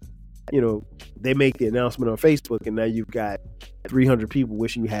got, they make the announcement on Facebook, and now you've got 300 people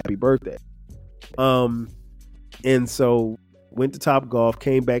wishing you happy birthday. And so went to Top Golf,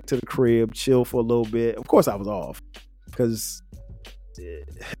 came back to the crib, chilled for a little bit. Of course, I was off because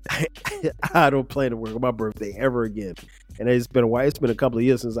I don't plan to work on my birthday ever again. And it's been a while. It's been a couple of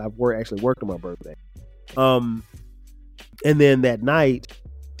years since I've actually worked on my birthday. And then that night,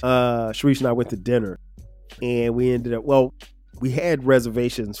 Sharice and I went to dinner, and we ended up, we had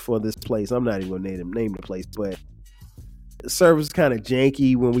reservations for this place. I'm not even going to name the place, but the service was kind of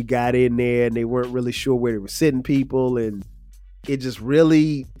janky when we got in there, and they weren't really sure where they were sitting people, and it just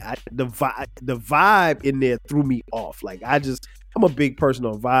really, the vibe in there threw me off. Like, I'm a big person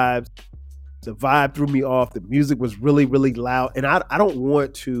on vibes. The vibe threw me off. The music was really, really loud, and I don't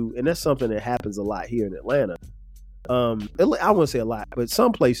want to, and that's something that happens a lot here in Atlanta. I wouldn't say a lot, but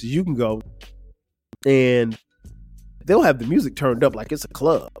some places you can go and they'll have the music turned up like it's a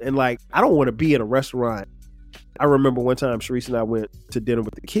club. And like, I don't want to be in a restaurant. I remember one time Sharice and I went to dinner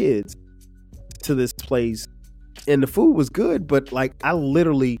with the kids to this place, and the food was good, but like I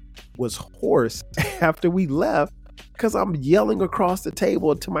literally was hoarse after we left because I'm yelling across the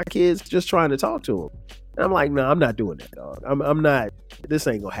table to my kids, just trying to talk to them. And I'm like, no, I'm not doing that, dog. I'm not, this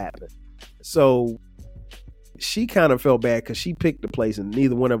ain't gonna happen. So she kind of felt bad because she picked the place and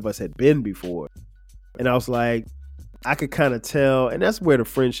neither one of us had been before. And I was like, I could kind of tell, and that's where the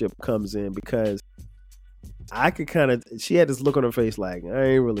friendship comes in, because I could kind of, she had this look on her face like, I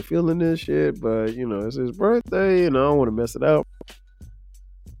ain't really feeling this shit, but it's his birthday and I don't want to mess it up.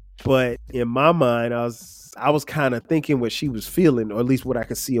 But in my mind, I was kind of thinking what she was feeling, or at least what I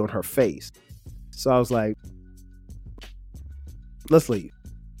could see on her face. So I was like, let's leave.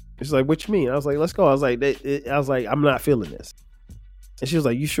 She's like, what you mean? I was like, let's go. I was like, I'm not feeling this. And she was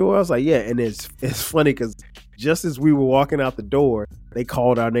like, you sure? I was like, yeah. And it's funny because just as we were walking out the door, they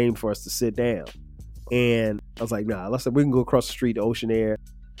called our name for us to sit down. And I was like, nah, let's say we can go across the street to Ocean Air.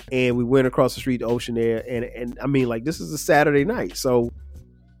 And we went across the street to Ocean Air. And I mean, like, this is a Saturday night. So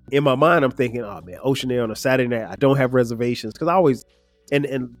in my mind, I'm thinking, oh man, Ocean Air on a Saturday night. I don't have reservations because I always,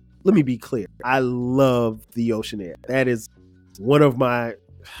 and let me be clear, I love the Ocean Air. That is one of my,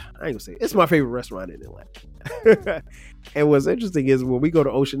 I ain't gonna say it's my favorite restaurant in Atlanta. And what's interesting is when we go to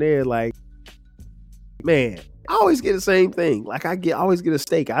Ocean Air, like, man, I always get the same thing. Like I always get a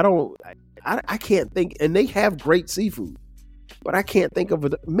steak. I can't think, and they have great seafood, but I can't think of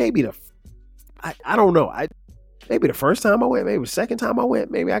it. Maybe I don't know. Maybe the first time I went, maybe the second time I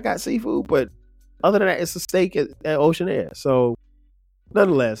went, maybe I got seafood, but other than that, it's a steak at Ocean Air. So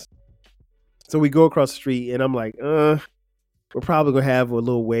nonetheless, so we go across the street and I'm like, we're probably gonna have a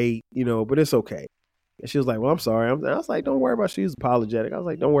little wait, but it's okay. And she was like, well, I'm sorry. I was like, don't worry about it. She was apologetic. I was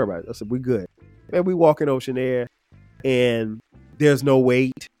like, don't worry about it. I said, we good. Man, we walk in Ocean Air and there's no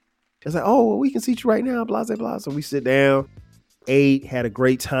wait. It's like, oh, well, we can seat you right now, blah, blah, blah. So we sit down, ate, had a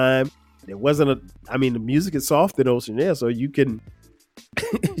great time. It wasn't the music is soft in Ocean Air, so you can,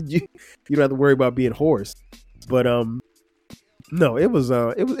 you don't have to worry about being hoarse. But, no, it was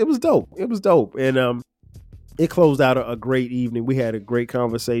dope. It was dope. And, it closed out a great evening. We had a great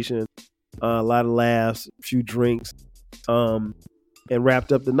conversation, a lot of laughs, a few drinks, and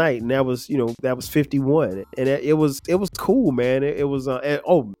wrapped up the night. And that was 51. And it was cool, man. It was, matter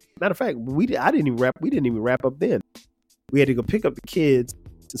of fact, we didn't even wrap up then. We had to go pick up the kids.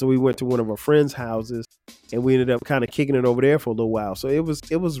 And so we went to one of our friends' houses and we ended up kind of kicking it over there for a little while. So it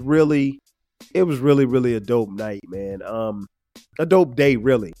was really a dope night, man. A dope day,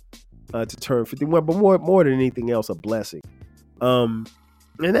 really, to turn 51, but more than anything else, a blessing. And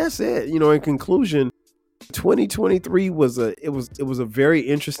that's it. In conclusion, 2023 was a very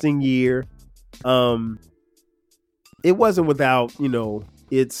interesting year. It wasn't without,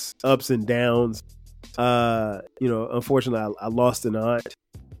 its ups and downs. Unfortunately, I lost an aunt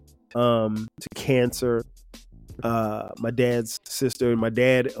to cancer. My dad's sister, and my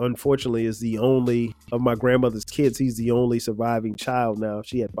dad, unfortunately, is the only of my grandmother's kids. He's the only surviving child now.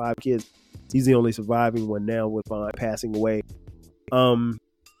 She had 5 kids. He's the only surviving one now with my aunt passing away.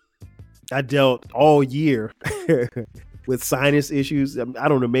 I dealt all year with sinus issues. I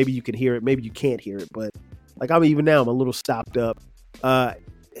don't know. Maybe you can hear it. Maybe you can't hear it. But like I'm a little stopped up. I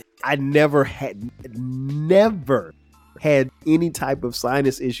never had any type of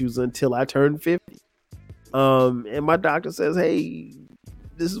sinus issues until I turned 50. And my doctor says, hey,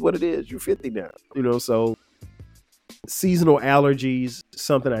 this is what it is. You're 50 now, so seasonal allergies,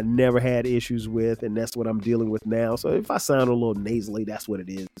 something I never had issues with. And that's what I'm dealing with now. So if I sound a little nasally, that's what it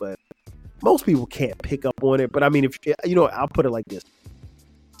is. But most people can't pick up on it. But I mean, if I'll put it like this.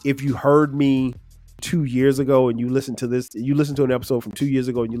 If you heard me 2 years ago and you listen to an episode from 2 years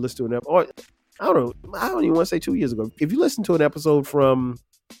ago and you listen to an episode, I don't even want to say 2 years ago. If you listen to an episode from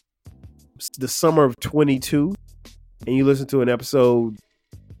the summer of 22 and you listen to an episode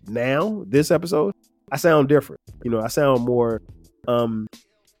now, this episode, I sound different. I sound more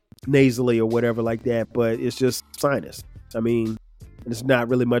nasally or whatever like that, but it's just sinus. I mean, there's not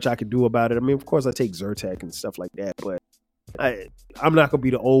really much I could do about it. I mean, of course I take Zyrtec and stuff like that, but I'm not gonna be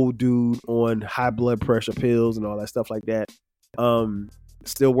the old dude on high blood pressure pills and all that stuff like that.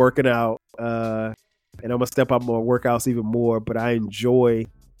 Still working out, and I'm gonna step up my workouts even more. But I enjoy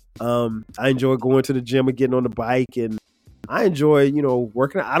going to the gym and getting on the bike, and I enjoy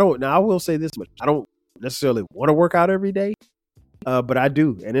working out. I will say this much: I don't necessarily want to work out every day, but I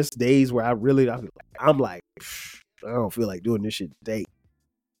do, and it's days where I'm like, I don't feel like doing this shit today.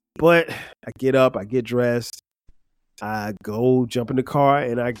 But I get up, I get dressed. I go jump in the car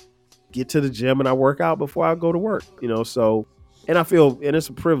and I get to the gym and I work out before I go to work, so, and I feel, and it's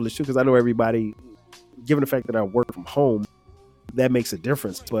a privilege too, because I know everybody, given the fact that I work from home, that makes a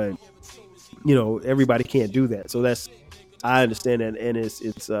difference, but everybody can't do that. So I understand that. And it's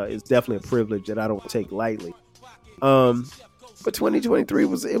definitely a privilege that I don't take lightly. But 2023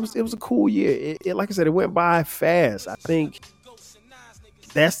 was a cool year. It like I said, it went by fast. I think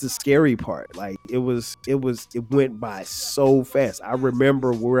that's the scary part. Like it went by so fast. I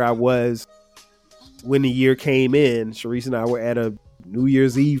remember where I was when the year came in. Sharice and I were at a New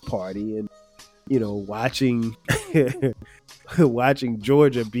Year's Eve party and, watching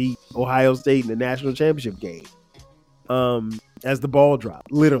Georgia beat Ohio State in the national championship game. As the ball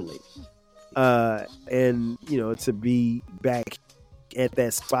dropped, literally. And, to be back at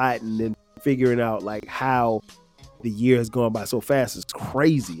that spot and then figuring out like how the year has gone by so fast is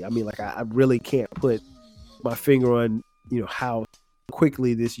crazy. I mean, like I really can't put my finger on, how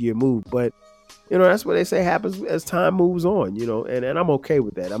quickly this year moved. But, that's what they say happens as time moves on, and I'm okay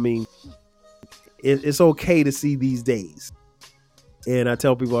with that. I mean, it's okay to see these days. And I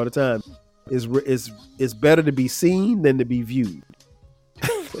tell people all the time, it's better to be seen than to be viewed.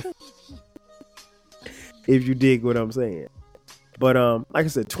 If you dig what I'm saying. But like I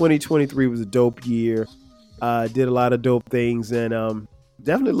said, 2023 was a dope year. Did a lot of dope things, and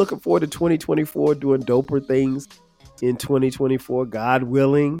definitely looking forward to 2024, doing doper things in 2024. God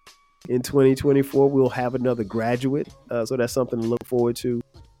willing, in 2024 we'll have another graduate, so that's something to look forward to.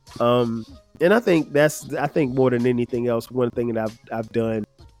 And I think more than anything else, one thing that I've done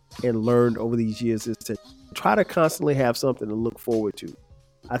and learned over these years is to try to constantly have something to look forward to.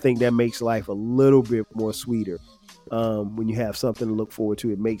 I think that makes life a little bit more sweeter. When you have something to look forward to,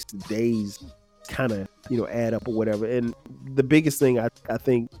 it makes the days kind of, add up or whatever. And the biggest thing I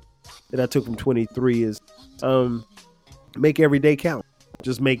think that I took from 23 is make every day count.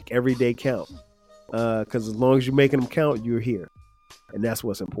 Just make every day count. Because as long as you're making them count, you're here. And that's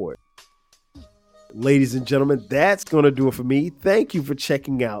what's important. Ladies and gentlemen, that's going to do it for me. Thank you for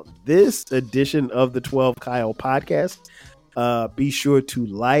checking out this edition of the 12 Kyle podcast. Be sure to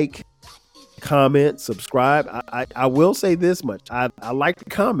like, comment, subscribe. I will say this much. I like the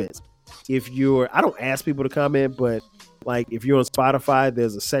comments. I don't ask people to comment, but like if you're on Spotify,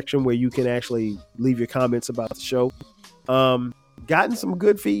 there's a section where you can actually leave your comments about the show. Gotten some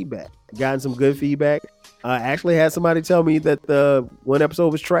good feedback. I actually had somebody tell me that the one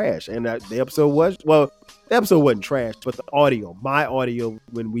episode was trash, and the episode wasn't trash, but my audio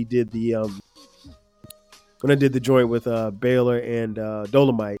when we did when I did the joint with Baylor and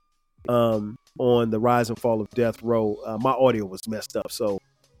Dolomite on the Rise and Fall of Death Row, my audio was messed up. So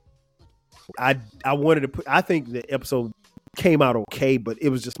I wanted to I think the episode came out okay, but it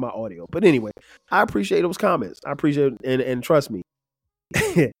was just my audio. But anyway, I appreciate those comments. I appreciate it, and trust me,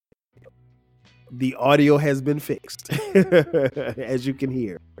 the audio has been fixed, as you can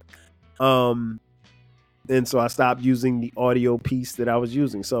hear. And so I stopped using the audio piece that I was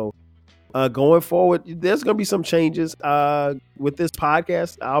using. So going forward, there's going to be some changes with this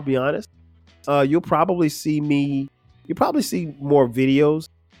podcast. I'll be honest. You'll probably see more videos.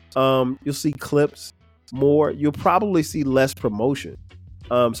 You'll see clips more. You'll probably see less promotion.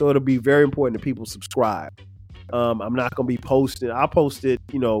 So it'll be very important that people subscribe. I'm not going to be posting. I'll post it,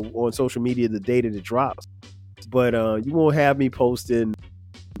 on social media the day that it drops. But you won't have me posting,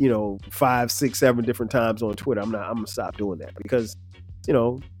 5, 6, 7 different times on Twitter. I'm going to stop doing that because,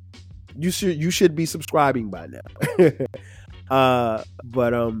 you should be subscribing by now.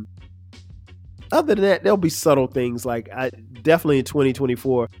 But other than that, there'll be subtle things like definitely in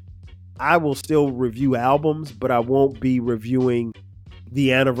 2024, I will still review albums, but I won't be reviewing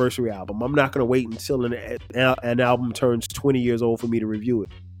the anniversary album. I'm not going to wait until an album turns 20 years old for me to review it.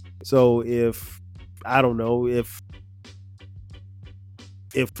 So if the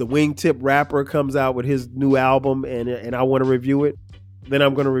Wingtip Rapper comes out with his new album and I want to review it, then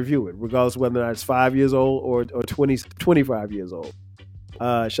I'm going to review it, regardless of whether or not it's 5 years old or 25 years old.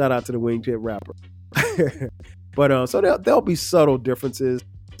 Shout out to the Wingtip Rapper. But so there'll be subtle differences,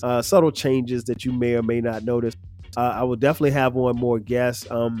 subtle changes that you may or may not notice. I will definitely have on more guests.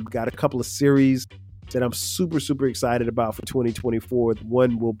 Got a couple of series that I'm super, super excited about for 2024.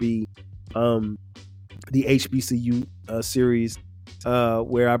 One will be the HBCU series,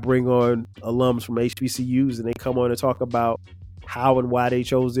 where I bring on alums from HBCUs and they come on and talk about how and why they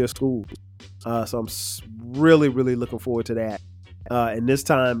chose their schools. So I'm really, really looking forward to that. And this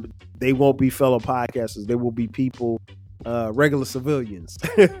time, they won't be fellow podcasters. They will be people, regular civilians,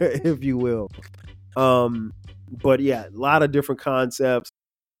 if you will. But yeah, a lot of different concepts,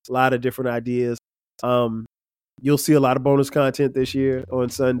 a lot of different ideas. You'll see a lot of bonus content this year on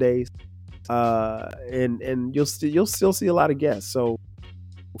Sundays. And you'll still see a lot of guests. So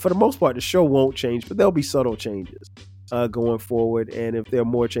for the most part, the show won't change, but there'll be subtle changes going forward. And if there are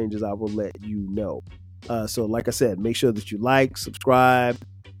more changes, I will let you know. So like I said, make sure that you like, subscribe,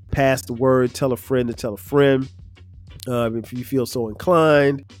 pass the word, tell a friend to tell a friend. If you feel so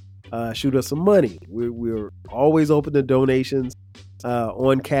inclined, shoot us some money. We're always open to donations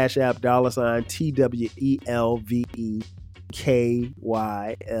on Cash App, $TWELVEKYLE.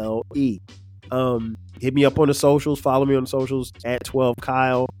 Hit me up on the socials. Follow me on the socials at 12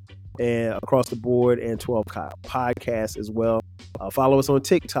 Kyle and across the board, and 12 Kyle Podcast as well. Follow us on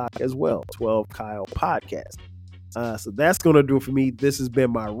TikTok as well, 12 Kyle Podcast. So that's going to do it for me. This has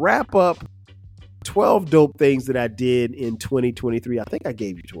been my wrap up. 12 dope things that I did in 2023. I think I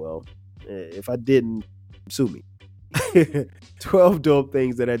gave you 12. If I didn't, sue me. 12 dope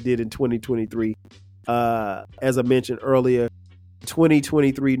things that I did in 2023. As I mentioned earlier,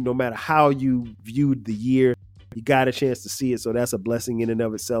 2023, no matter how you viewed the year, you got a chance to see it. So that's a blessing in and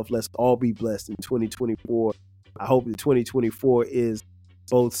of itself. Let's all be blessed in 2024. I hope that 2024 is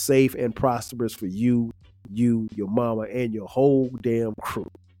both safe and prosperous for you, your mama, and your whole damn crew.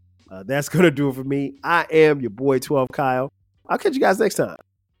 That's going to do it for me. I am your boy 12 Kyle. I'll catch you guys next time.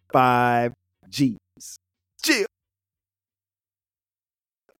 5 G's. Chill.